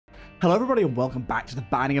Hello everybody and welcome back to the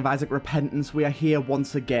Binding of Isaac Repentance. We are here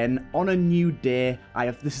once again on a new day.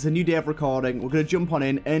 This is a new day of recording. We're going to jump on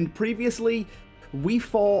in, and previously we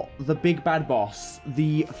fought the big bad boss,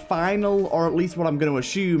 the final, or at least what I'm going to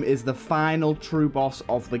assume is the final true boss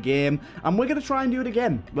of the game, and we're going to try and do it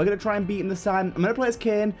again. We're going to try and beat him this time. I'm going to play as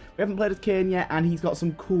CAIN. We haven't played as CAIN yet, and he's got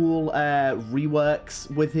some cool reworks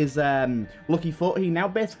with his lucky foot. He now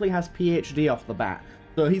basically has PhD off the bat.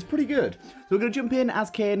 So he's pretty good. So we're going to jump in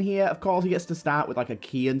as CAIN here. Of course, he gets to start with like a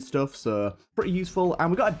key and stuff, so pretty useful.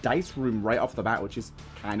 And we got a dice room right off the bat, which is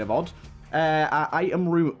kind of odd. Our item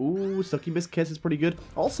room, ooh, Succubus Kiss is pretty good.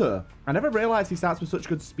 Also, I never realized he starts with such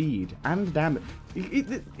good speed and damage.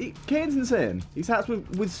 CAIN's insane. He starts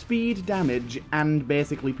with speed, damage, and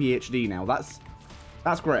basically PhD now.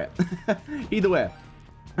 That's great. Either way,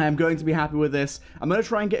 I'm going to be happy with this. I'm going to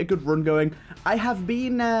try and get a good run going. I've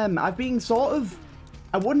been sort of,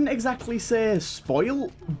 I wouldn't exactly say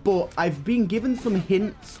spoiled, but I've been given some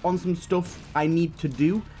hints on some stuff I need to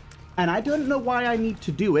do, and I don't know why I need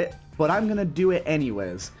to do it, but I'm going to do it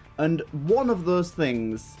anyways. And one of those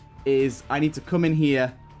things is I need to come in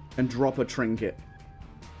here and drop a trinket.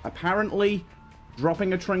 Apparently,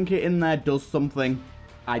 dropping a trinket in there does something.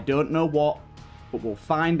 I don't know what, but we'll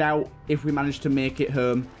find out if we manage to make it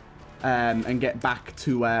home. And get back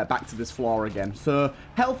to this floor again. So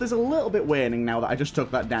health is a little bit waning now that I just took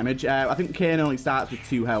that damage. I think CAIN only starts with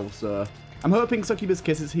 2 health, so I'm hoping Succubus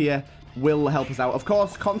Kisses here will help us out. Of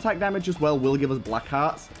course, contact damage as well will give us black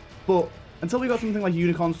hearts, but until we got something like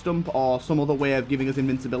Unicorn Stump or some other way of giving us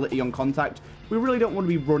invincibility on contact, we really don't want to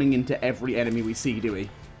be running into every enemy we see, do we?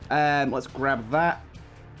 Let's grab that,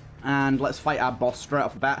 and let's fight our boss straight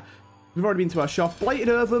off the bat. We've already been to our shop. Blighted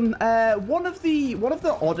Ovum, one of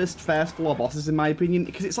the oddest first floor bosses in my opinion,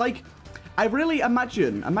 because it's like, I really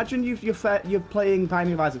imagine you're playing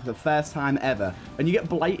Binding of Isaac for the first time ever, and you get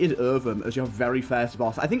Blighted Ovum as your very first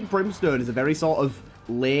boss. I think Brimstone is a very sort of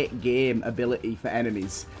late game ability for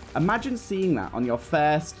enemies. Imagine seeing that on your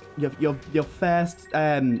first delve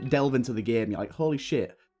into the game. You're like, holy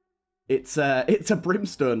shit. It's a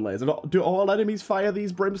brimstone laser. Do all enemies fire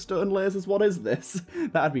these brimstone lasers? What is this?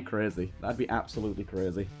 That'd be crazy. That'd be absolutely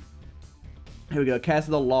crazy. Here we go. Curse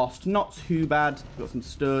of the Lost. Not too bad. Got some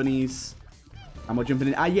stonies. And we're jumping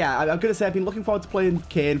in. Yeah, I'm going to say I've been looking forward to playing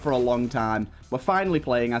CAIN for a long time. We're finally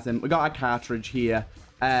playing as him. We got our cartridge here.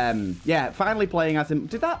 Yeah, finally playing as him.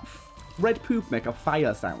 Did that red poop make a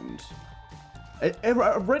fire sound?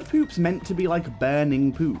 Red poop's meant to be like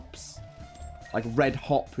burning poops. Like red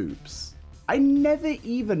hot poops. I never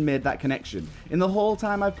even made that connection. In the whole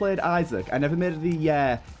time I've played Isaac, I never made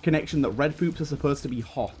the connection that red poops are supposed to be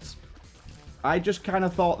hot. I just kind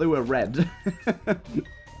of thought they were red.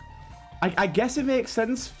 I guess it makes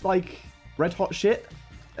sense, like, red hot shit.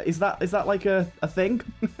 Is that like a thing?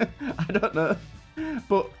 I don't know.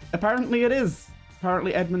 But apparently it is.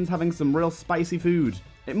 Apparently Edmund's having some real spicy food.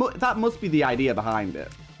 That must be the idea behind it.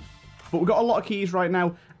 But we've got a lot of keys right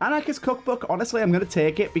now. Anarchist Cookbook, honestly, I'm going to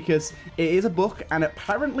take it because it is a book, and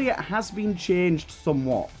apparently it has been changed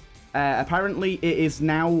somewhat. Apparently it is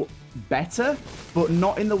now better, but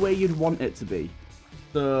not in the way you'd want it to be.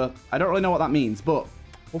 So, I don't really know what that means, but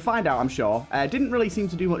we'll find out, I'm sure. Didn't really seem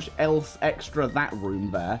to do much else extra that room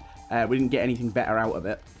there. We didn't get anything better out of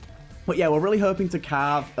it. But yeah, we're really hoping to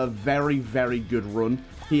carve a very, very good run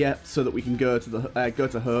here so that we can go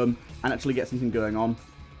to home and actually get something going on.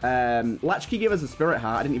 Latchkey gave us a spirit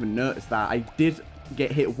heart. I didn't even notice that. I did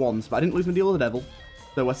get hit once, but I didn't lose my Deal of the Devil.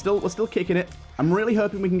 So we're still kicking it. I'm really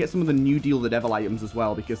hoping we can get some of the new Deal of the Devil items as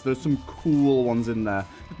well, because there's some cool ones in there.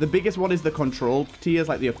 The biggest one is the controlled tiers,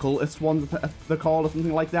 like the occultist ones they're called, or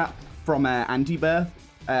something like that, from antibirth.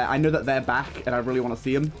 I know that they're back, and I really want to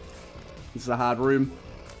see them. This is a hard room.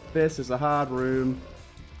 This is a hard room.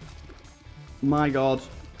 My god.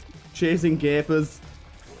 Chasing gapers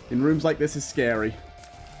in rooms like this is scary.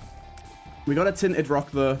 We got a tinted rock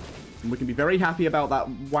though, and we can be very happy about that.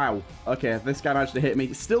 Wow. Okay, this guy managed to hit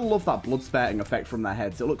me. Still love that blood spurting effect from their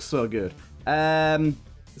heads. It looks so good.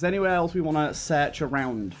 Is there anywhere else we want to search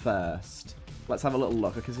around first? Let's have a little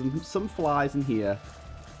look. Okay, some flies in here.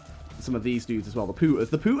 Some of these dudes as well. The pooters.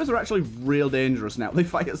 The pooters are actually real dangerous now. They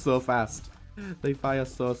fire so fast. They fire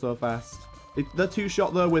so fast. They're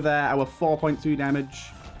 2-shot though with our 4.2 damage.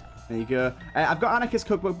 There you go. I've got Anarchist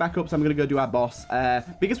Cookbook back up, so I'm going to go do our boss.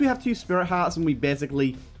 Because we have 2 Spirit Hearts, and we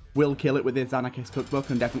basically will kill it with this Anarchist Cookbook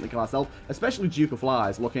and definitely kill ourselves. Especially Duke of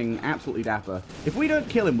Flies, looking absolutely dapper. If we don't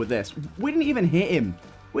kill him with this, we didn't even hit him.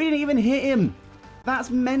 We didn't even hit him. That's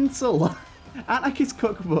mental. Anarchist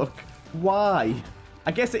Cookbook. Why?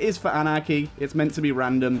 I guess it is for anarchy. It's meant to be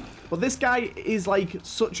random. But this guy is like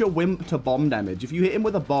such a wimp to bomb damage. If you hit him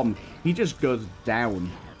with a bomb, he just goes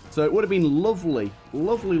down. So it would have been lovely,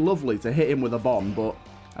 lovely, lovely to hit him with a bomb, but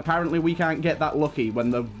apparently we can't get that lucky when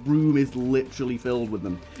the room is literally filled with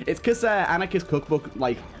them. It's because Anarchist Cookbook,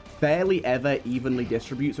 like, barely ever evenly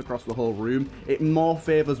distributes across the whole room. It more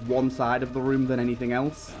favors one side of the room than anything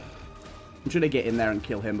else. I'm trying to get in there and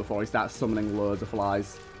kill him before he starts summoning loads of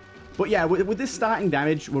flies. But yeah, with this starting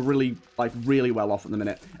damage, we're really, like, really well off at the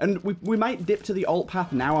minute. And we might dip to the alt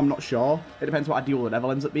path now, I'm not sure. It depends what our deal with the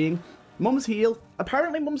devil ends up being. Mum's Heal.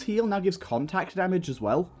 Apparently Mum's Heal now gives contact damage as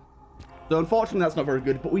well. So unfortunately that's not very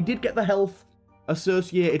good, but we did get the health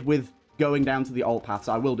associated with going down to the alt path,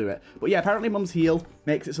 so I will do it. But yeah, apparently Mum's Heal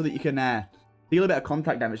makes it so that you can deal a bit of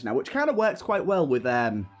contact damage now, which kind of works quite well with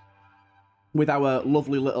our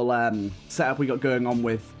lovely little setup we got going on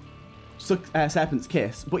with Serpent's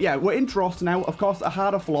Kiss. But yeah, we're in Dross now. Of course, a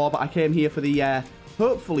harder floor, but I came here for the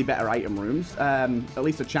hopefully better item rooms. At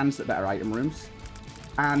least a chance at better item rooms.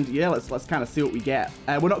 And yeah, let's kind of see what we get.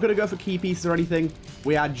 We're not going to go for key pieces or anything.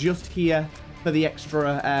 We are just here for the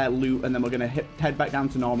extra loot, and then we're going to head back down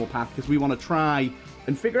to normal path because we want to try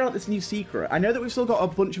and figure out this new secret. I know that we've still got a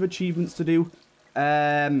bunch of achievements to do.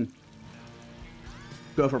 Go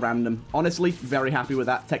for random. Honestly, very happy with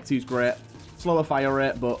that. Tech 2's great. Slower fire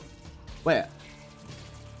rate, but... Wait.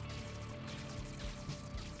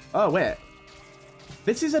 Oh, wait.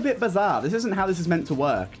 This is a bit bizarre. This isn't how this is meant to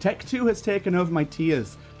work. Tech 2 has taken over my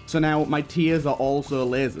tiers. So now my tiers are also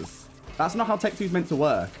lasers. That's not how Tech 2 is meant to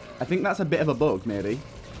work. I think that's a bit of a bug, maybe.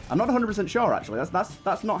 I'm not 100% sure, actually.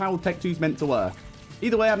 That's not how Tech 2 is meant to work.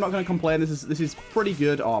 Either way, I'm not going to complain. This is pretty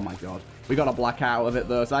good. Oh, my God. We got a black out of it,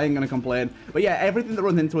 though, so I ain't going to complain. But yeah, everything that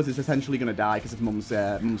runs into us is essentially going to die because of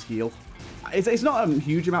Mum's Heal. It's not a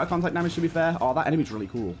huge amount of contact damage, to be fair. Oh, that enemy's really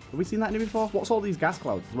cool. Have we seen that enemy before? What's all these gas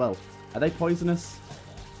clouds as well? Are they poisonous?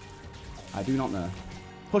 I do not know.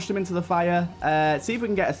 Pushed him into the fire. See if we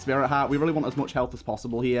can get a Spirit Heart. We really want as much health as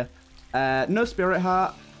possible here. No Spirit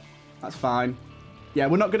Heart. That's fine. Yeah,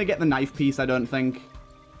 we're not going to get the knife piece, I don't think.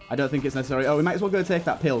 I don't think it's necessary. Oh, we might as well go take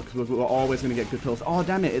that pill, because we're always going to get good pills. Oh,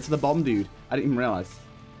 damn it. It's the bomb dude. I didn't even realize.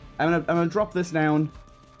 I'm gonna drop this down.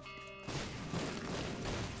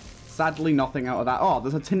 Sadly, nothing out of that. Oh,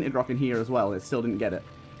 there's a tinted rock in here as well. It still didn't get it.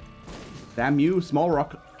 Damn you. Small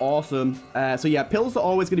rock. Awesome. So yeah, pills are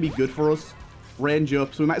always going to be good for us. Range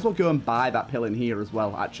up. So we might as well go and buy that pill in here as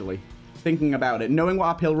well, actually. Thinking about it. Knowing what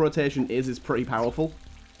our pill rotation is pretty powerful.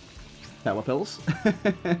 Telepills.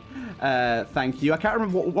 Thank you. I can't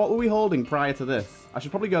remember. What were we holding prior to this? I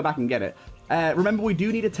should probably go back and get it. Remember, we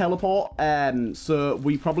do need a teleport, so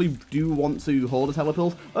we probably do want to hold a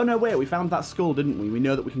telepills. Oh, no, wait. We found that skull, didn't we? We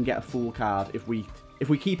know that we can get a full card. If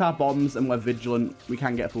we keep our bombs and we're vigilant, we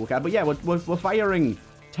can get a full card. But yeah, we're firing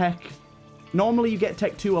tech. Normally, you get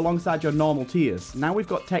tech 2 alongside your normal tiers. Now we've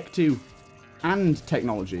got tech 2 and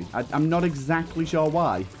technology. I'm not exactly sure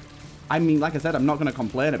why. I mean, like I said, I'm not going to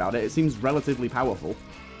complain about it. It seems relatively powerful.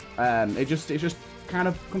 It just kind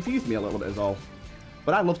of confused me a little bit is all.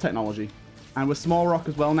 But I love technology. And with small rock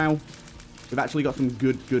as well now, we've actually got some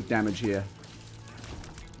good damage here.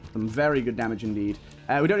 Some very good damage indeed.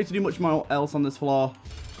 We don't need to do much more else on this floor.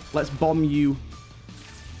 Let's bomb you.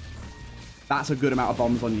 That's a good amount of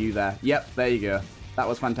bombs on you there. Yep, there you go. That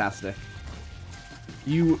was fantastic.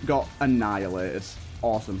 You got annihilated.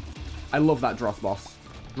 Awesome. I love that Dross boss.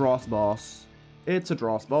 Dross boss. It's a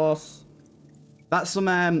Dross boss. That's some,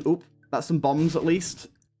 that's some bombs at least.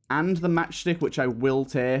 And the matchstick, which I will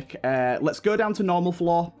take. Let's go down to normal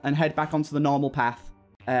floor and head back onto the normal path.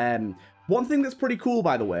 One thing that's pretty cool,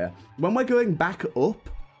 by the way, when we're going back up,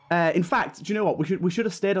 in fact, do you know what? We should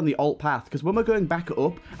have stayed on the alt path, because when we're going back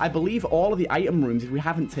up, I believe all of the item rooms, if we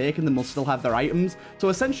haven't taken them, will still have their items. So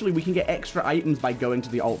essentially, we can get extra items by going to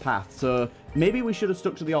the alt path. So maybe we should have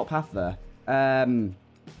stuck to the alt path there.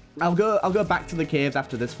 I'll go back to the caves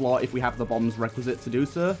after this floor if we have the bombs requisite to do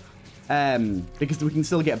so. Because we can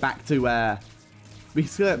still get back to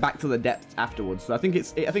the depth afterwards. So I think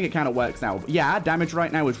it kind of works now. But yeah, our damage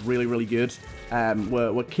right now is really good.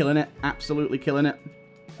 We're killing it, absolutely killing it.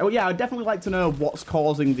 Oh yeah, I'd definitely like to know what's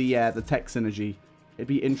causing the tech synergy. It'd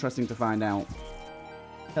be interesting to find out.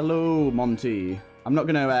 Hello, Monty. I'm not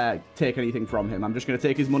gonna take anything from him. I'm just gonna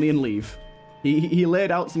take his money and leave. He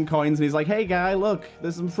laid out some coins and he's like, "Hey guy, look,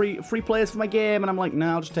 there's some free players for my game," and I'm like, "No,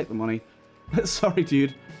 I'll just take the money." Sorry,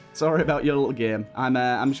 dude. Sorry about your little game.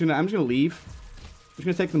 I'm just gonna leave. I'm just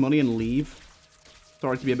gonna take the money and leave.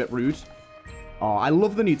 Sorry to be a bit rude. Oh, I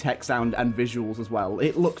love the new tech sound and visuals as well.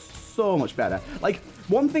 It looks so much better. Like,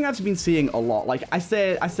 one thing I've been seeing a lot, like, I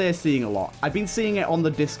say seeing a lot. I've been seeing it on the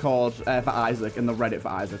Discord for Isaac and the Reddit for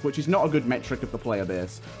Isaac, which is not a good metric of the player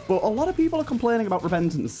base. But a lot of people are complaining about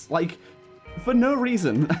Repentance, like, for no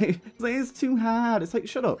reason. It's too hard. It's like,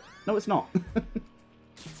 shut up. No, it's not.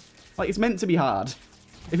 Like, it's meant to be hard.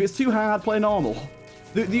 If it's too hard, play normal.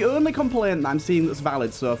 The only complaint that I'm seeing that's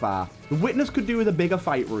valid so far, the Witness could do with a bigger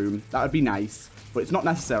fight room. That would be nice, but it's not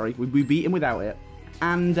necessary. We beat him without it.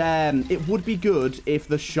 And it would be good if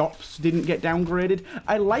the shops didn't get downgraded.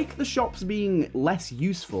 I like the shops being less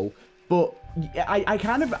useful, but I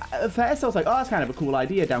kind of, at first I was like, oh, that's kind of a cool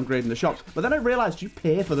idea, downgrading the shops. But then I realized you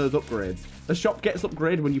pay for those upgrades. The shop gets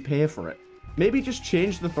upgraded when you pay for it. Maybe just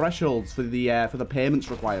change the thresholds for the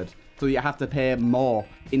payments required. So you have to pay more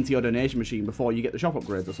into your donation machine before you get the shop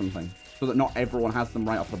upgrades or something. So that not everyone has them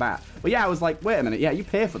right off the bat. But yeah, I was like, wait a minute, yeah, you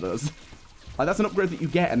pay for those. Like, that's an upgrade that you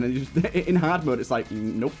get, and then you just, in hard mode, it's like,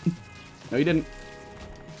 nope. No, you didn't.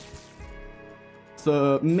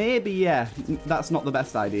 So maybe, yeah, that's not the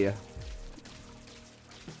best idea.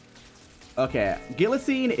 Okay,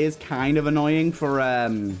 Guillotine is kind of annoying for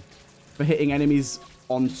hitting enemies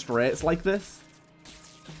on straights like this.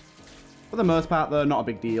 For the most part, though, not a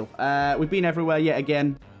big deal. We've been everywhere yet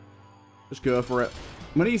again. Just go for it.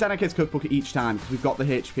 I'm going to use Anarchist Cookbook each time because we've got the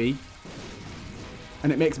HP.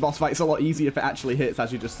 And it makes boss fights a lot easier if it actually hits,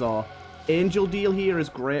 as you just saw. Angel Deal here is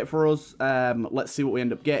great for us. Let's see what we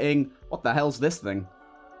end up getting. What the hell's this thing?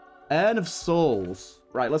 Urn of Souls.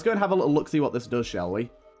 Right, let's go and have a little look, see what this does, shall we?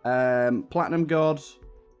 Platinum God.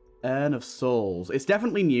 Urn of Souls. It's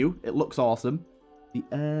definitely new. It looks awesome. The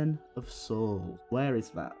Urn of Souls. Where is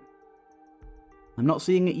that? I'm not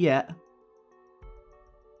seeing it yet.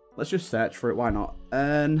 Let's just search for it. Why not?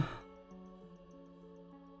 Urn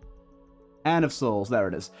of Souls. There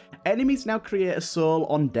it is. Enemies now create a soul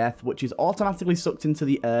on death, which is automatically sucked into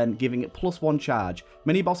the urn, giving it +1 charge.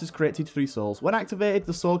 Many bosses create 2 to 3 souls. When activated,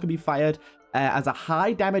 the soul can be fired as a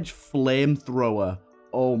high damage flamethrower.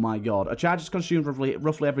 Oh my god. A charge is consumed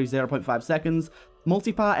roughly every 0.5 seconds.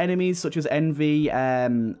 Multi-part enemies, such as Envy,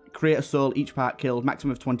 create a soul each part killed.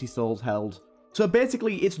 Maximum of 20 souls held. So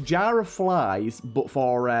basically, it's Jar of Flies, but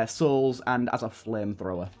for souls and as a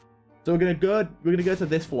flamethrower. So we're gonna go to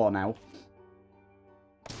this floor now.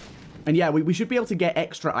 And yeah, we should be able to get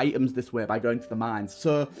extra items this way by going to the mines.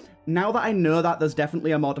 So now that I know that, there's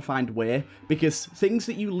definitely a more defined way, because things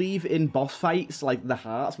that you leave in boss fights, like the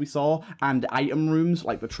hearts we saw, and item rooms,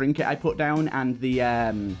 like the trinket I put down, and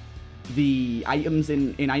the items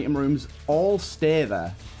in item rooms, all stay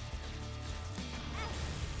there.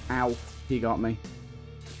 Ow. He got me.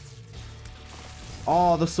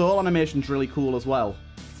 Oh, the soul animation's really cool as well.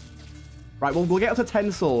 Right, well, we'll get up to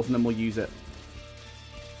 10 souls and then we'll use it.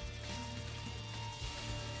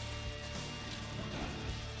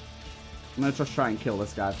 I'm going to just try and kill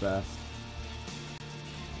this guy first.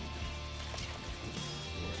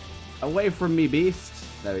 Away from me, beast.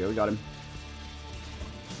 There we go, we got him.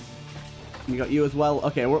 We got you as well.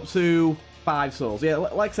 Okay, we're up to 5 souls. Yeah,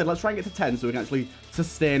 like I said, let's try and get to 10 so we can actually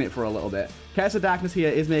sustain it for a little bit. Curse of Darkness here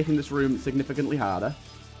is making this room significantly harder.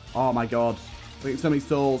 Oh my god. We're getting so many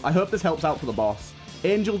souls. I hope this helps out for the boss.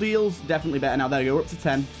 Angel Deal's definitely better now. There we go, we're up to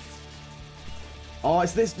 10. Oh,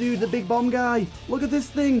 it's this dude, the big bomb guy. Look at this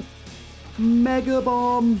thing. Mega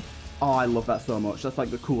Bomb. Oh, I love that so much. That's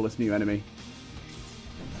like the coolest new enemy.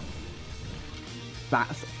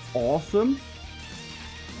 That's awesome.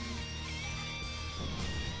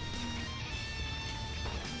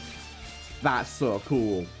 That's so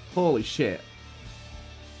cool. Holy shit.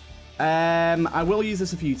 I will use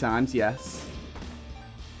this a few times, yes.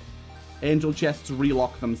 Angel chests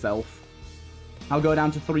relock themselves. I'll go down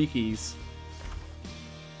to 3 keys.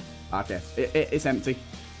 Okay, it's empty.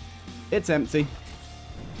 It's empty.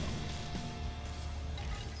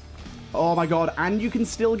 Oh my god, and you can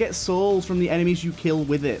still get souls from the enemies you kill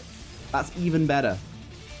with it. That's even better.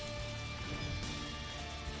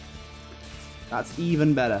 That's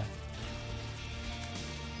even better.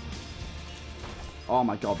 Oh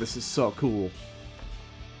my god, this is so cool.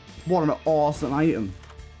 What an awesome item.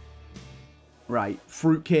 Right,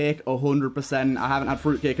 fruitcake, 100%. I haven't had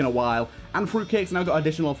fruitcake in a while. And fruitcake's now got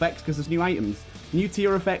additional effects because there's new items. New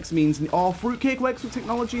tier effects means... Oh, fruitcake works with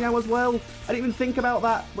technology now as well. I didn't even think about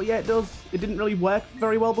that, but yeah, it does. It didn't really work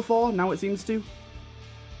very well before. Now it seems to.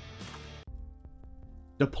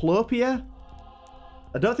 Diplopia?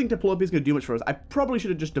 I don't think Diplopia's going to do much for us. I probably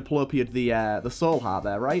should have just Diplopia'd the soul heart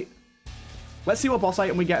there, right? Let's see what boss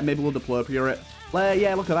item we get, and maybe we'll Diplopia it.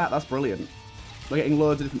 Yeah, look at that. That's brilliant. We're getting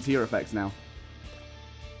loads of different tier effects now.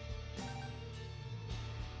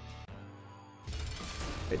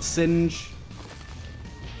 It's Singe.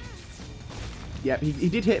 Yep, he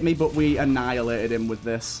did hit me, but we annihilated him with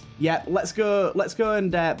this. Yep, let's go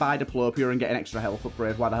and buy Diplopia and get an extra health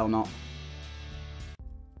upgrade. Why the hell not?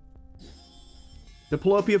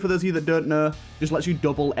 Diplopia, for those of you that don't know, just lets you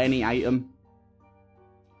double any item.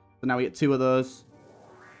 So now we get 2 of those.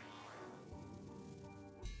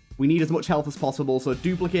 We need as much health as possible, so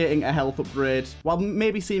duplicating a health upgrade, while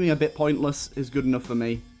maybe seeming a bit pointless, is good enough for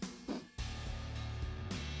me.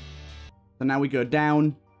 So now we go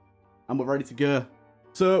down. And we're ready to go.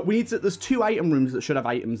 So we need to, there's 2 item rooms that should have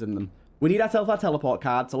items in them. We need ourselves our teleport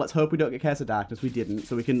card, so let's hope we don't get Curse of Darkness. We didn't,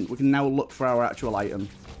 so we can now look for our actual item.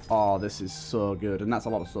 Oh, this is so good, and that's a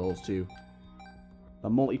lot of souls too. The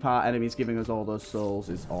multi-part enemies giving us all those souls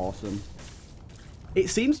is awesome. It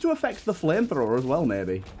seems to affect the flamethrower as well,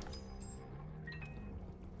 maybe.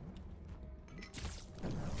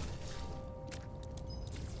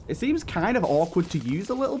 It seems kind of awkward to use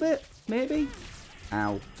a little bit, maybe.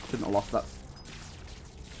 Ow. Shouldn't have lost that.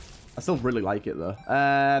 I still really like it, though.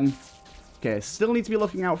 Okay, still need to be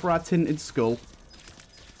looking out for our tinted skull.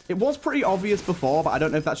 It was pretty obvious before, but I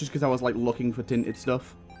don't know if that's just because I was, like, looking for tinted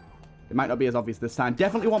stuff. It might not be as obvious this time.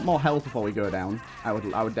 Definitely want more health before we go down. I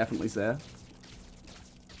would definitely say.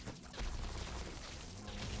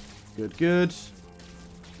 Good, good.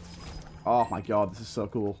 Oh, my God. This is so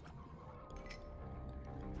cool.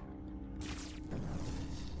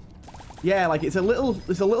 Yeah, like it's a little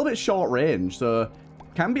bit short range, so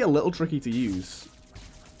can be a little tricky to use.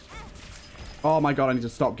 Oh my god, I need to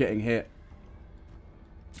stop getting hit.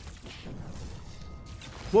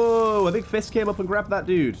 Whoa, a big fist came up and grabbed that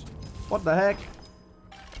dude. What the heck?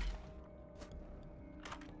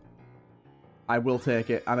 I will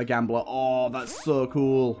take it. I'm a gambler. Oh, that's so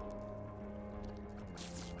cool.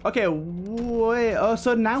 Okay, wait. Oh,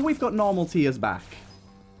 so now we've got normal tiers back.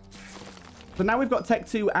 So now we've got Tech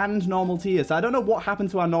 2 and normal tiers. So I don't know what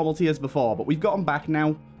happened to our normal tiers before, but we've got them back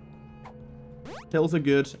now. Tills are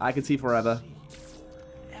good. I can see forever.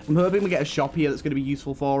 I'm hoping we get a shop here that's going to be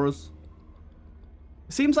useful for us.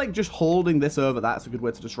 It seems like just holding this over that's a good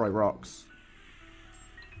way to destroy rocks.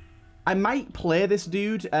 I might play this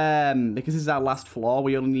dude because this is our last floor.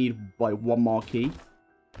 We only need like 1 more key.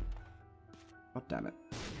 God damn it.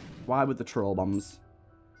 Why with the troll bombs?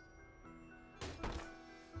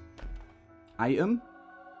 Item?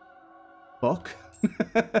 Book?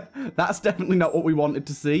 That's definitely not what we wanted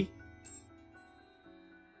to see.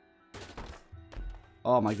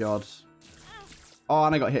 Oh my god. Oh,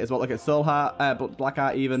 and I got hit as well. Look at Soul Heart, Black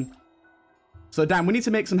Heart even. So damn, we need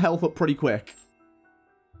to make some health up pretty quick.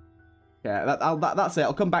 Yeah, that's it.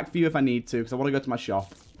 I'll come back for you if I need to, because I want to go to my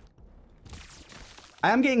shop.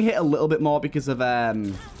 I am getting hit a little bit more because of,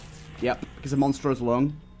 yep, because of Monstro's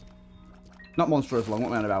Lung. Not Monstro's Lung, what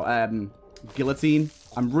am I on about? Guillotine.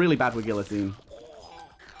 I'm really bad with Guillotine.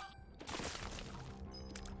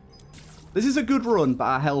 This is a good run, but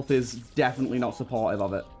our health is definitely not supportive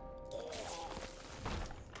of it.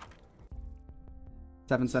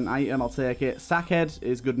 7-cent item, I'll take it. Sackhead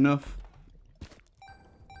is good enough.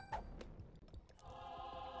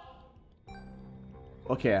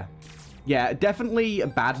 Okay. Yeah, definitely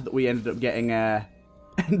bad that we ended up getting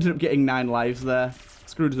 9 lives there.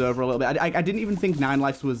 Screwed us over a little bit. I didn't even think 9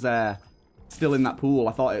 lives was still in that pool.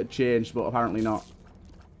 I thought it had changed, but apparently not.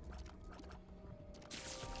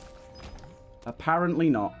 Apparently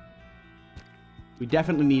not. We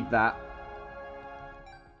definitely need that.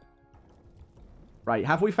 Right,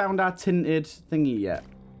 have we found our tinted thingy yet?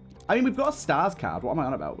 I mean, we've got a stars card. What am I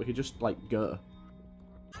on about? We could just, like, go.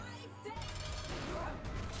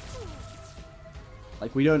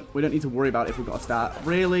 Like, we don't need to worry about if we've got a star.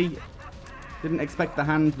 Really? Didn't expect the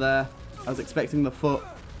hand there. I was expecting the foot.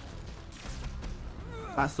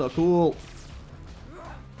 That's so cool.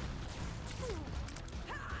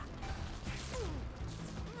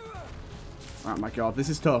 Oh my god, this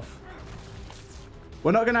is tough.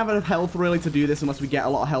 We're not going to have enough health really to do this unless we get a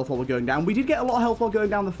lot of health while we're going down. We did get a lot of health while going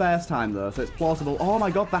down the first time though, so it's plausible. Oh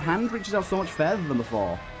my god, the hand reaches out so much further than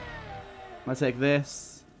before. I'm going to take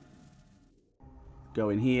this. Go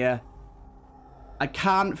in here. I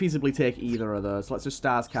can't feasibly take either of those. Let's just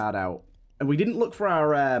stars card out. And we didn't look for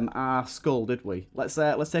our skull, did we? Let's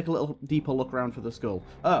take a little deeper look around for the skull.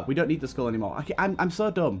 Oh, we don't need the skull anymore. I'm so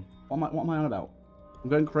dumb. What am I on about? I'm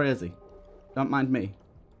going crazy. Don't mind me.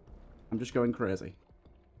 I'm just going crazy.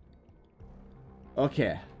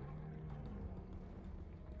 Okay.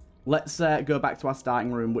 Let's go back to our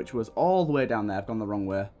starting room, which was all the way down there. I've gone the wrong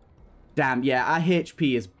way. Damn, yeah, our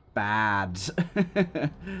HP is bad.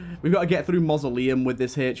 We've got to get through Mausoleum with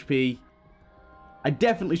this HP. I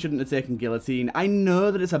definitely shouldn't have taken guillotine. I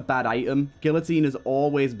know that it's a bad item. Guillotine has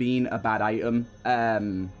always been a bad item.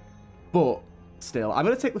 But still, I'm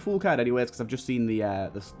going to take the full card anyways because I've just seen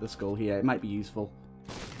the skull here. It might be useful.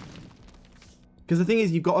 Because the thing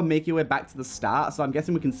is, you've got to make your way back to the start. So I'm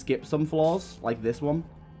guessing we can skip some floors like this one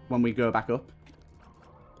when we go back up.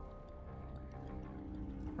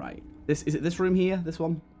 Right. Is it this room here? This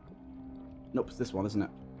one? Nope, it's this one, isn't it?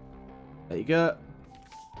 There you go.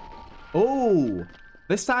 Oh,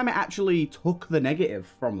 this time it actually took the negative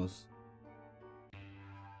from us.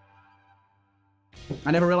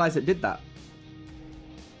 I never realized it did that.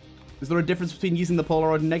 Is there a difference between using the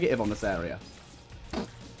Polaroid and negative on this area?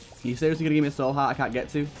 Are you seriously going to give me a soul heart I can't get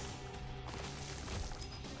to?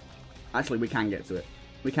 Actually, we can get to it.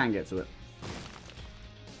 We can get to it.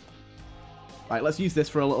 Right, let's use this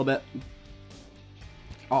for a little bit.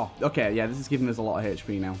 Oh, okay, yeah, this is giving us a lot of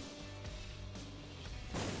HP now.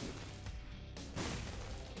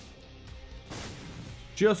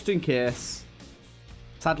 Just in case.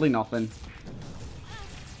 Sadly, nothing.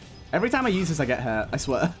 Every time I use this, I get hurt, I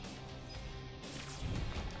swear.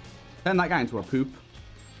 Turn that guy into a poop.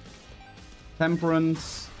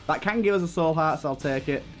 Temperance. That can give us a soul heart, so I'll take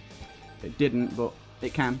it. It didn't, but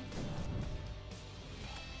it can.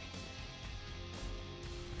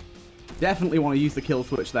 Definitely want to use the kill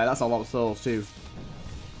switch there. That's a lot of souls, too.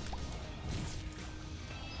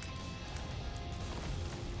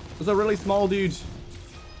 There's a really small dude.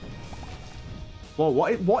 Whoa,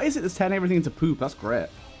 what is it that's turning everything into poop? That's great.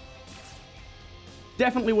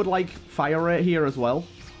 Definitely would like fire rate here as well.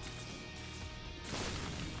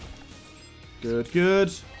 Good,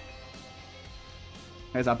 good.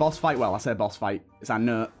 There's our boss fight. Well, I say boss fight. It's our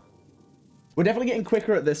nerd. We're definitely getting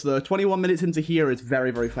quicker at this, though. 21 minutes into here is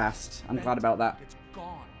very, very fast. I'm glad about that. It's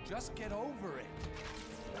gone. Just get over it.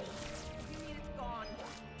 It's gone.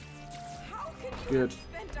 How can you Good. have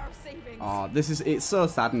spent our savings? Oh, it's so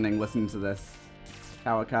saddening listening to this.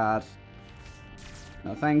 Tower card.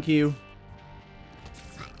 No, thank you.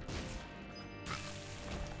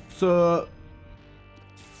 So,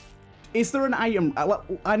 is there an item?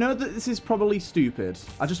 I know that this is probably stupid.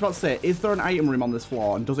 I was just about to say, is there an item room on this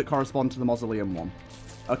floor, and does it correspond to the mausoleum one?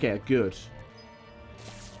 Okay, good.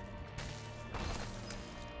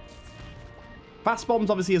 Fast bombs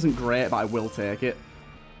obviously isn't great, but I will take it.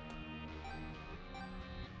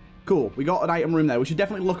 Cool, we got an item room there. We should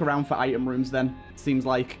definitely look around for item rooms then, it seems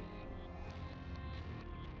like.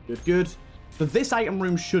 Good, good. So this item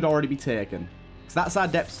room should already be taken. So that's our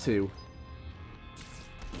depths 2.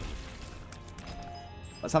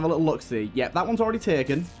 Let's have a little look-see. Yep, that one's already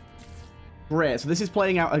taken. Great, so this is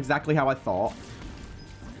playing out exactly how I thought.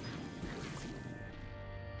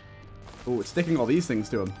 Oh, it's sticking all these things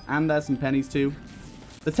to him. And there's some pennies too.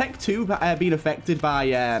 The Tech 2 being affected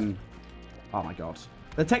by... oh my god.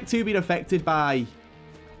 The Tech 2 being affected by...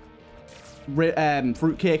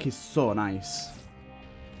 fruitcake is so nice.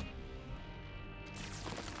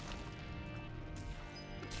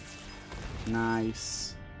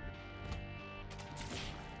 Nice.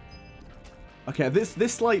 Okay,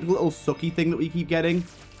 this like little sucky thing that we keep getting,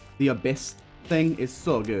 the abyss thing, is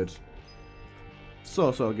so good.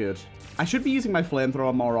 So good. I should be using my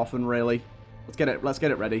flamethrower more often, really. Let's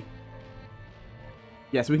get it ready.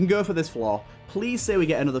 Yeah, so we can go for this floor. Please say we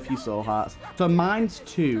get another few soul hearts. So mine's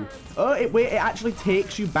 2. Oh, wait, it actually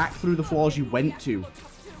takes you back through the floors you went to.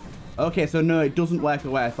 Okay, so no, it doesn't work the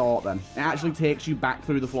way I thought then. It actually takes you back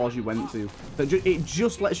through the floors you went to. So it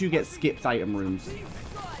just lets you get skipped item rooms.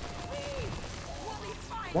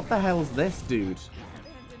 What the hell is this, dude?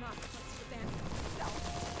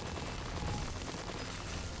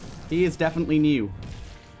 He is definitely new.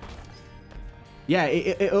 Yeah,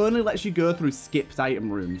 it only lets you go through skipped item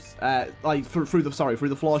rooms. Like, through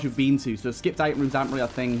the floors you've been to. So skipped item rooms aren't really a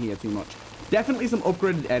thing here too much. Definitely some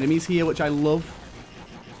upgraded enemies here, which I love.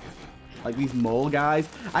 Like these mole guys.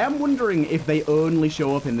 I am wondering if they only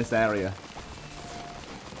show up in this area.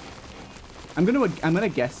 I'm gonna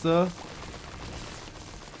guess so.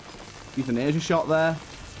 Euthanasia shot there.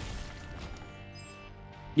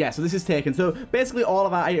 Yeah, so this is taken. So basically all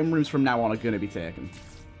of our item rooms from now on are going to be taken.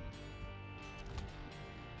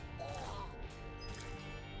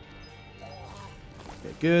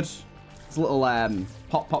 Okay, good. There's a little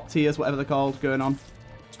pop tears, whatever they're called, going on.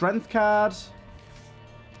 Strength card.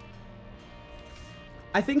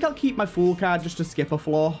 I think I'll keep my full card just to skip a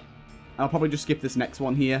floor. I'll probably just skip this next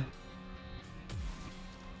one here.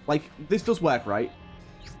 Like, this does work, right?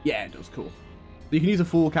 Yeah, it does. Cool. You can use a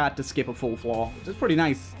full card to skip a full floor. It's pretty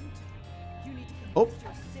nice. Oh,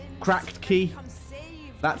 cracked key.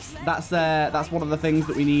 That's one of the things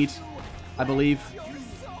that we need, I believe.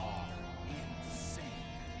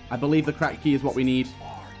 I believe the cracked key is what we need.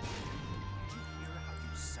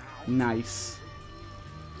 Nice.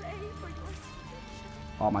 Pray for your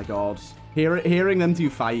salvation. Oh my god. Hearing them two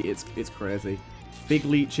fight, it's crazy. Big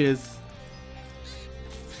leeches.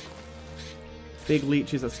 Big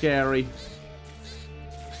leeches are scary.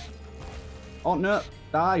 Oh no,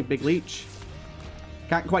 die, big leech.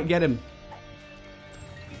 Can't quite get him.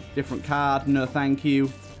 Different card, no thank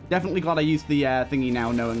you. Definitely glad I used the thingy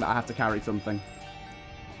now, knowing that I have to carry something.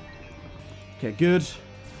 Okay, good.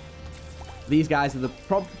 These guys are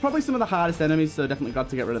probably some of the hardest enemies, so definitely glad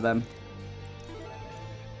to get rid of them.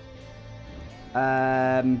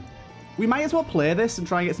 We might as well play this and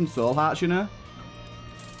try and get some soul hearts, you know?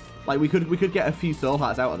 Like, we could get a few soul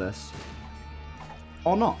hearts out of this.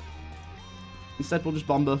 Or not. Instead, we'll just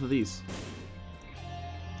bomb both of these.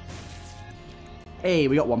 Hey,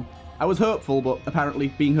 we got one. I was hopeful, but apparently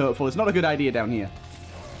being hopeful is not a good idea down here.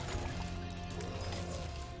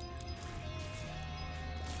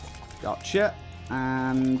 Gotcha.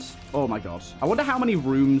 And, oh my god. I wonder how many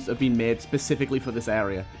rooms have been made specifically for this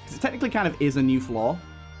area. Because it technically kind of is a new floor.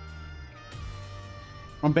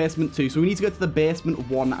 On basement 2. So we need to go to the basement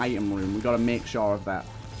 1 item room. We've got to make sure of that.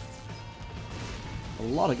 A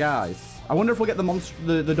lot of guys. I wonder if we'll get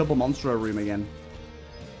the double monstro room again.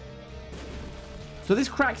 So this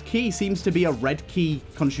cracked key seems to be a red key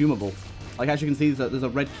consumable. Like, as you can see, there's a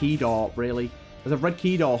red key door, really. There's a red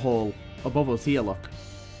key door hole above us here, look.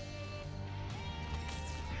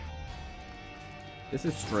 This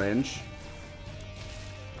is strange.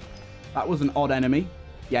 That was an odd enemy.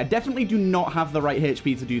 Yeah, definitely do not have the right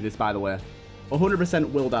HP to do this, by the way. 100%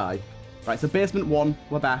 will die. Right, so basement 1,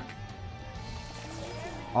 we're back.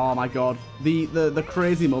 Oh my god. The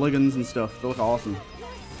crazy mulligans and stuff, they look awesome.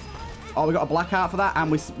 Oh, we got a black heart for that,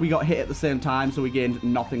 and we got hit at the same time, so we gained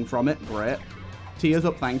nothing from it. Great. Tears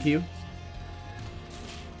up, thank you.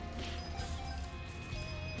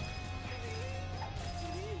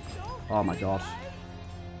 Oh my god.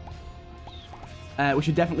 We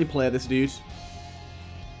should definitely play this, dude.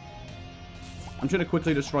 I'm trying to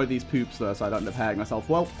quickly destroy these poops, though, so I don't end up hurting myself.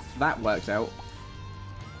 Well, that works out.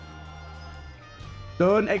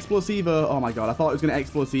 Don't explosivo. Oh my god, I thought it was going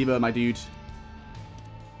to explosivo, my dude.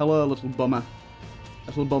 Hello, little bummer.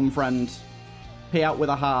 Little bum friend. Pay out with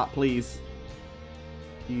a heart, please.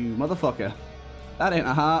 You motherfucker. That ain't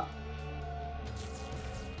a heart.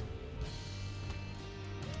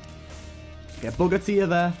 Okay, bugger to you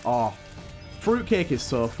there. Oh, fruitcake is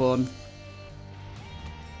so fun.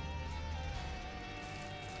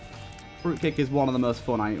 Fruitcake is one of the most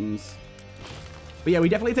fun items. But yeah, we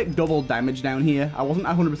definitely take double damage down here. I wasn't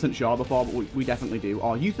 100% sure before, but we definitely do.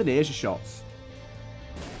 Oh, euthanasia shots.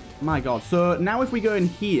 My god. So now if we go in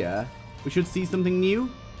here, we should see something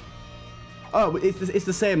new. Oh, it's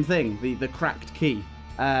the same thing. The cracked key.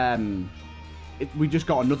 We just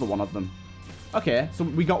got another one of them. Okay, so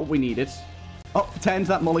we got what we needed. Oh, turns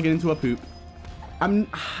that mulligan into a poop. I'm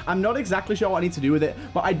not exactly sure what I need to do with it,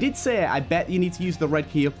 but I did say I bet you need to use the red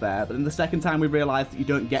key up there, but then the second time we realized that you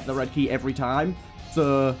don't get the red key every time.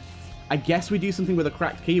 So I guess we do something with a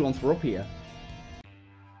cracked key once we're up here.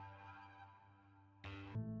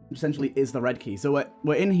 Essentially is the red key. So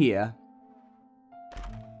we're in here.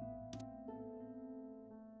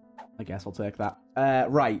 I guess I'll take that.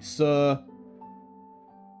 Right, so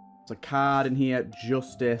there's a card in here.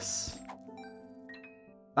 Justice.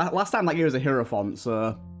 Last time that gave us a Hierophant,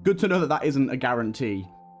 so good to know that that isn't a guarantee.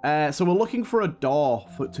 So we're looking for a door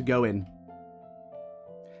to go in.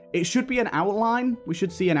 It should be an outline. We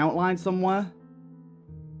should see an outline somewhere.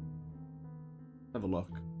 Have a look.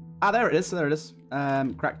 Ah, there it is. There it is.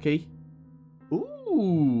 Crack key.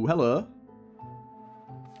 Ooh, hello.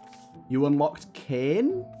 You unlocked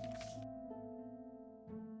CAIN?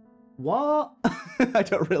 What? I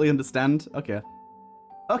don't really understand. Okay.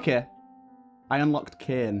 Okay. I unlocked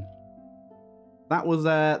CAIN. That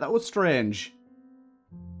was strange.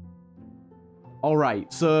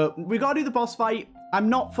 Alright, so we gotta do the boss fight. I'm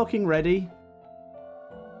not fucking ready.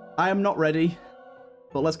 I am not ready.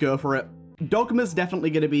 But let's go for it. Dogma's definitely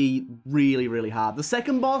gonna be really, really hard. The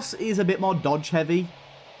second boss is a bit more dodge heavy.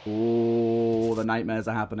 Oh, the nightmares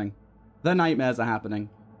are happening. The nightmares are happening.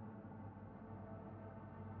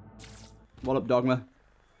 What up, Dogma?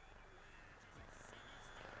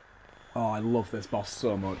 Oh, I love this boss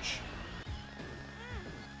so much.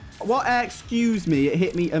 What? Excuse me, it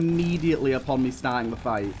hit me immediately upon me starting the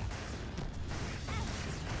fight.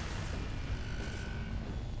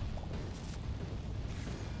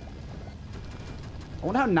 I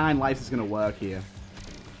wonder how 9 lives is going to work here.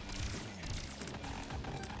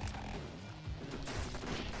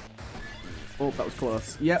 Oh, that was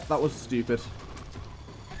close. Yep, that was stupid.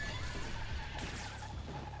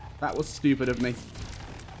 That was stupid of me.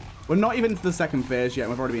 We're not even to the second phase yet.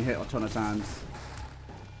 We've already been hit a ton of times.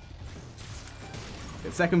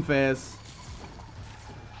 Okay, second phase.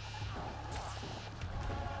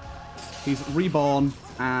 He's reborn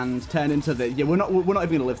and turned into the... Yeah, we're not even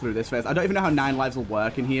going to live through this phase. I don't even know how 9 lives will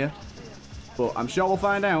work in here. But I'm sure we'll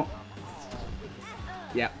find out.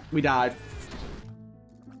 Yeah, we died.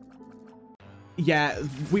 Yeah,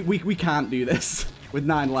 we can't do this with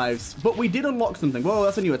 9 lives. But we did unlock something. Whoa,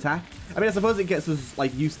 that's a new attack. I mean, I suppose it gets us,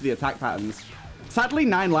 like, used to the attack patterns. Sadly,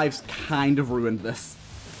 9 lives kind of ruined this.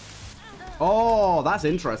 Oh, that's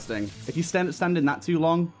interesting. If you stand in that too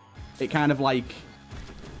long, it kind of, like,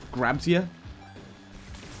 grabs you.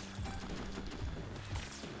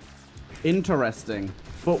 Interesting.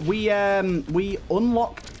 But we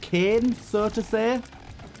unlocked CAIN, so to say.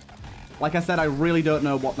 Like I said, I really don't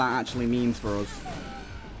know what that actually means for us.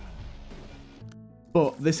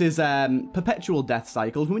 But this is perpetual death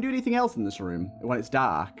cycle. Can we do anything else in this room when it's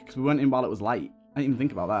dark? Because we went in while it was light. I didn't even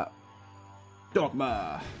think about that.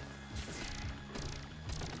 Dogma.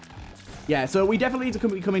 Yeah, so we definitely need to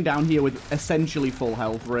be coming down here with essentially full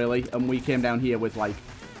health, really. And we came down here with, like,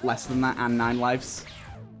 less than that and 9 lives.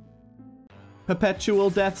 Perpetual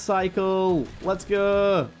death cycle. Let's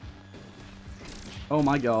go. Oh,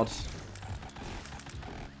 my God.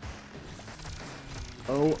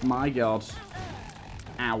 Oh, my God.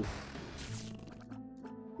 Ow.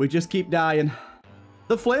 We just keep dying.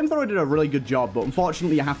 The flamethrower did a really good job, but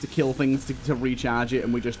unfortunately you have to kill things to recharge it,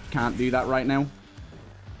 and we just can't do that right now.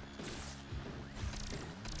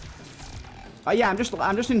 Yeah, I'm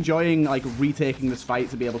just enjoying, like, retaking this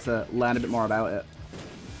fight to be able to learn a bit more about it.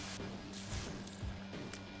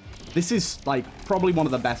 This is, like, probably one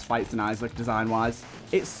of the best fights in Isaac, design-wise.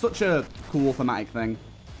 It's such a cool thematic thing.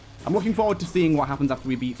 I'm looking forward to seeing what happens after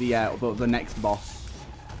we beat the next boss.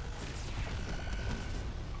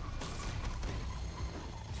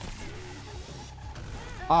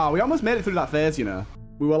 Ah, we almost made it through that phase, you know.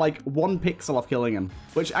 We were like 1 pixel off killing him.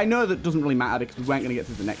 Which I know that doesn't really matter because we weren't going to get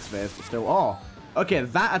to the next phase, but still. Oh, okay,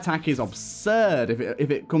 that attack is absurd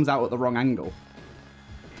if it comes out at the wrong angle.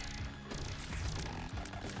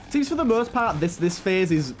 Seems for the most part, this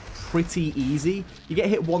phase is pretty easy. You get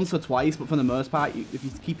hit once or twice, but for the most part, if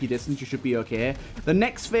you keep your distance, you should be okay. The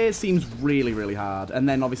next phase seems really, really hard. And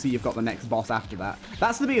then obviously you've got the next boss after that.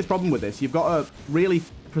 That's the biggest problem with this. You've got to really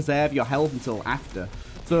preserve your health until after.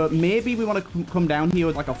 So maybe we want to come down here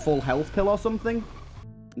with like a full health pill or something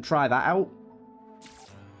and try that out.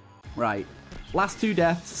 Right. Last 2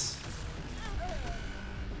 deaths.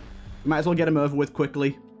 Might as well get them over with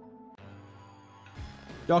quickly.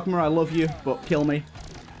 Dogma, I love you, but kill me.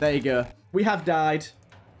 There you go. We have died.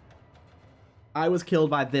 I was killed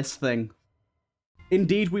by this thing.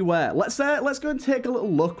 Indeed we were. Let's go and take a little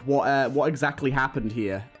look what exactly happened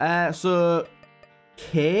here. So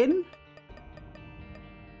CAIN?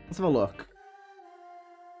 Let's have a look.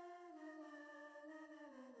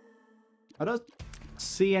 I don't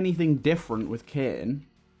see anything different with CAIN.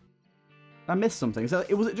 I missed something. So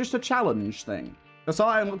was it just a challenge thing? I saw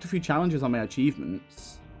I unlocked a few challenges on my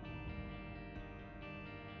achievements.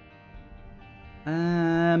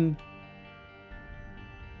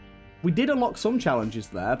 We did unlock some challenges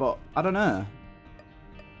there, but I don't know.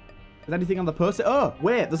 Is anything on the post-it? Oh,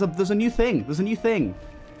 wait, there's a new thing. There's a new thing.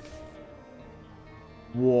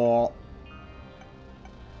 What?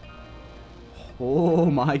 Oh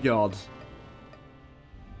my God.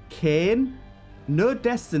 CAIN? No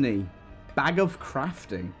destiny. Bag of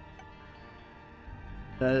crafting.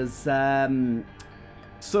 There's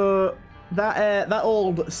so that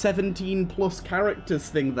old 17+ characters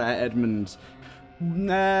thing there, Edmund.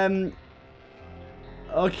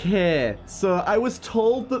 Okay, so I was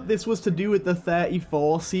told that this was to do with the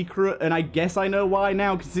 34 secret, and I guess I know why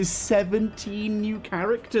now, because there's 17 new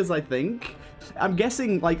characters, I think. I'm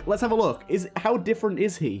guessing, like, let's have a look. How different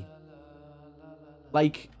is he?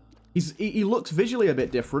 Like, he looks visually a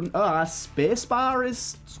bit different. Oh, our spacebar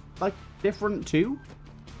is, like, different too.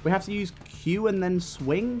 We have to use Q and then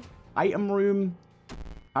swing. Item room.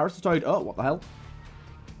 Aristoid. Oh, what the hell?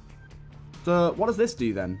 So, what does this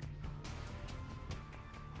do then?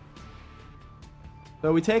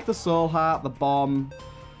 So, we take the soul heart, the bomb,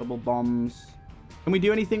 double bombs. Can we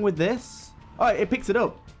do anything with this? Oh, it picks it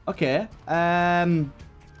up. Okay. Does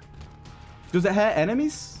it hurt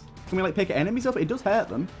enemies? Can we, like, pick enemies up? It does hurt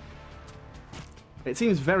them. It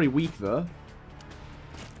seems very weak, though.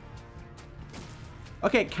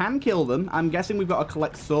 Okay, it can kill them. I'm guessing we've got to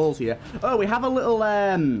collect souls here. Oh, we have a little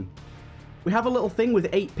thing with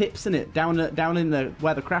 8 pips in it down in the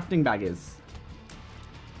where the crafting bag is.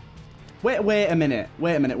 Wait a minute.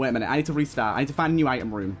 I need to restart. I need to find a new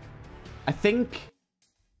item room. I think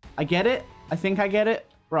I get it. I think I get it.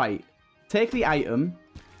 Right. Take the item.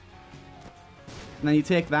 And then you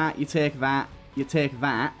take that, you take that, you take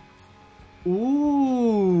that.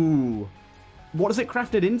 Ooh. What does it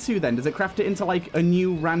craft it into then? Does it craft it into like a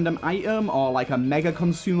new random item or like a mega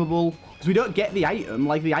consumable? Because we don't get the item,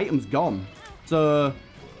 like the item's gone. So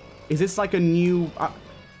is this like a new...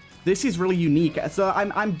 this is really unique. So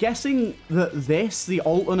I'm guessing that this, the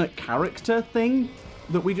alternate character thing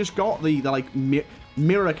that we just got, the like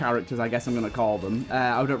mirror characters, I guess I'm going to call them.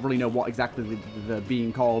 I don't really know what exactly they're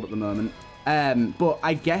being called at the moment. But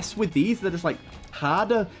I guess with these, they're just like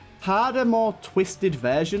harder, more twisted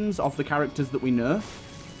versions of the characters that we know.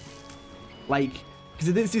 Like,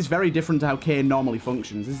 because this is very different to how CAIN normally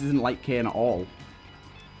functions. This isn't like CAIN at all.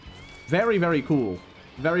 Very, very cool.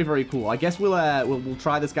 Very, very cool. I guess we'll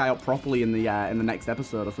try this guy out properly in the next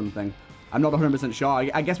episode or something. I'm not 100% sure.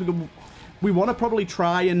 I guess we want to probably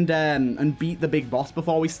try and beat the big boss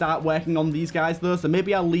before we start working on these guys though. So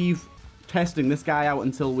maybe I'll leave testing this guy out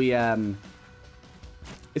until we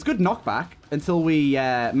it's good knockback until we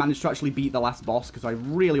manage to actually beat the last boss, because I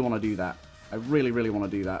really want to do that. I really, really want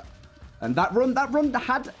to do that. And that run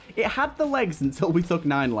had the legs until we took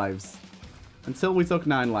 9 lives. Until we took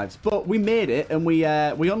 9 lives. But we made it, and we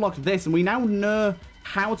unlocked this, and we now know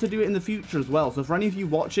how to do it in the future as well. So for any of you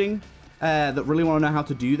watching that really want to know how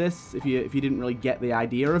to do this, if you didn't really get the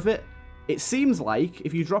idea of it, it seems like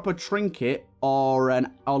if you drop a trinket or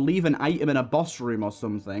leave an item in a boss room or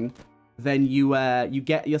something, then you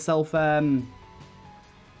get yourself... Can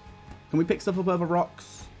we pick stuff up over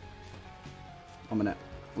rocks? 1 minute.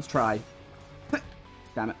 Let's try.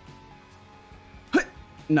 Damn it.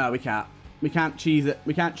 No, we can't. We can't cheese it.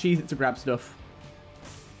 We can't cheese it to grab stuff.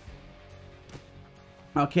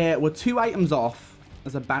 Okay, we're 2 items off.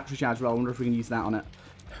 There's a battery charge. Well, I wonder if we can use that on it.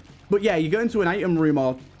 But yeah, you go into an item room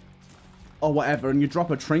or whatever, and you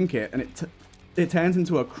drop a trinket, and it turns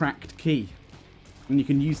into a cracked key. And you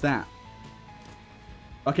can use that.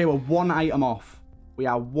 Okay, we're 1 item off. We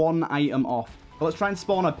are 1 item off. Well, let's try and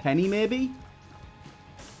spawn a penny, maybe?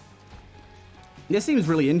 This seems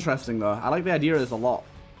really interesting, though. I like the idea of this a lot.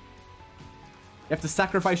 You have to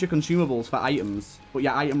sacrifice your consumables for items, but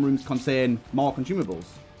your item rooms contain more consumables.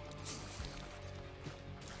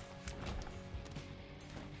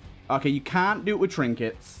 Okay, you can't do it with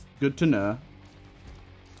trinkets. Good to know.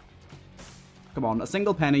 Come on, a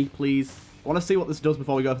single penny, please. I want to see what this does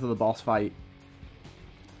before we go to the boss fight.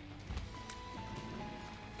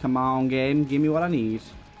 Come on, game. Give me what I need.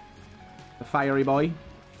 The fiery boy.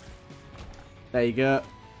 There you go.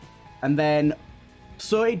 And then...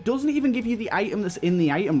 So it doesn't even give you the item that's in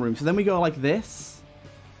the item room. So then we go like this.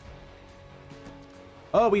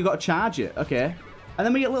 Oh, we've got to charge it. Okay. And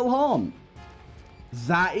then we get a little horn.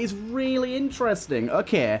 That is really interesting.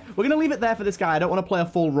 Okay. We're going to leave it there for this guy. I don't want to play a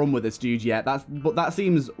full run with this dude yet. But that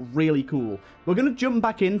seems really cool. We're going to jump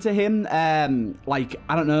back into him. Like,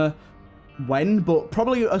 I don't know when, but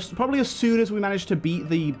probably as soon as we manage to beat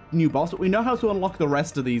the new boss. But we know how to unlock the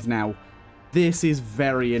rest of these now. This is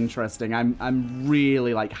very interesting. I'm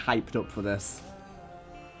really, like, hyped up for this.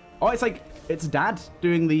 Oh, it's like, it's Dad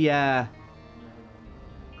doing the,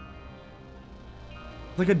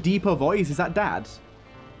 like a deeper voice. Is that Dad?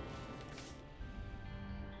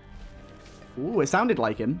 Ooh, it sounded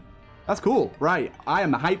like him. That's cool. Right, I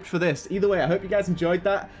am hyped for this. Either way, I hope you guys enjoyed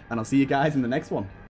that, and I'll see you guys in the next one.